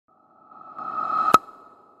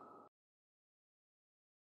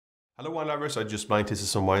Hello wine lovers, I just blind tasted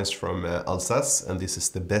some wines from Alsace, and this is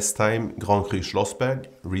the Bestheim Grand Cru Schlossberg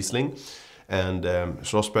Riesling. And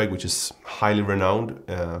Schlossberg, which is highly renowned,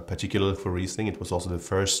 particularly for Riesling. It was also the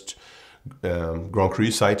first Grand Cru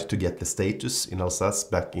site to get the status in Alsace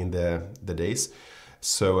back in the days.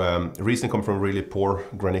 So Riesling comes from really poor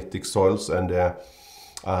granitic soils, and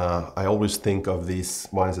I always think of these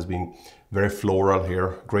wines as being very floral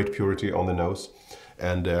here, great purity on the nose.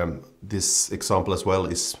 And this example as well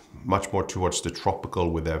is much more towards the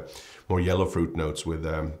tropical with the more yellow fruit notes with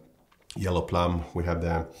yellow plum. We have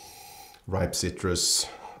the ripe citrus,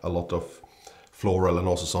 a lot of floral, and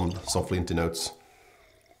also some flinty notes.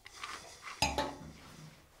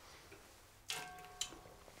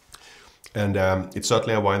 And it's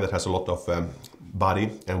certainly a wine that has a lot of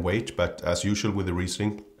body and weight, but as usual with the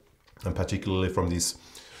Riesling, and particularly from these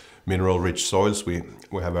mineral-rich soils, we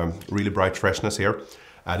have a really bright freshness here,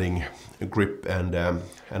 adding grip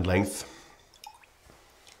and length.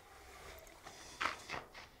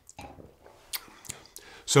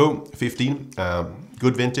 So 15,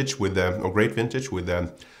 good vintage with or great vintage with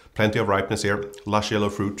plenty of ripeness here, lush yellow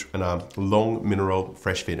fruit, and a long mineral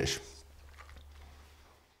fresh finish.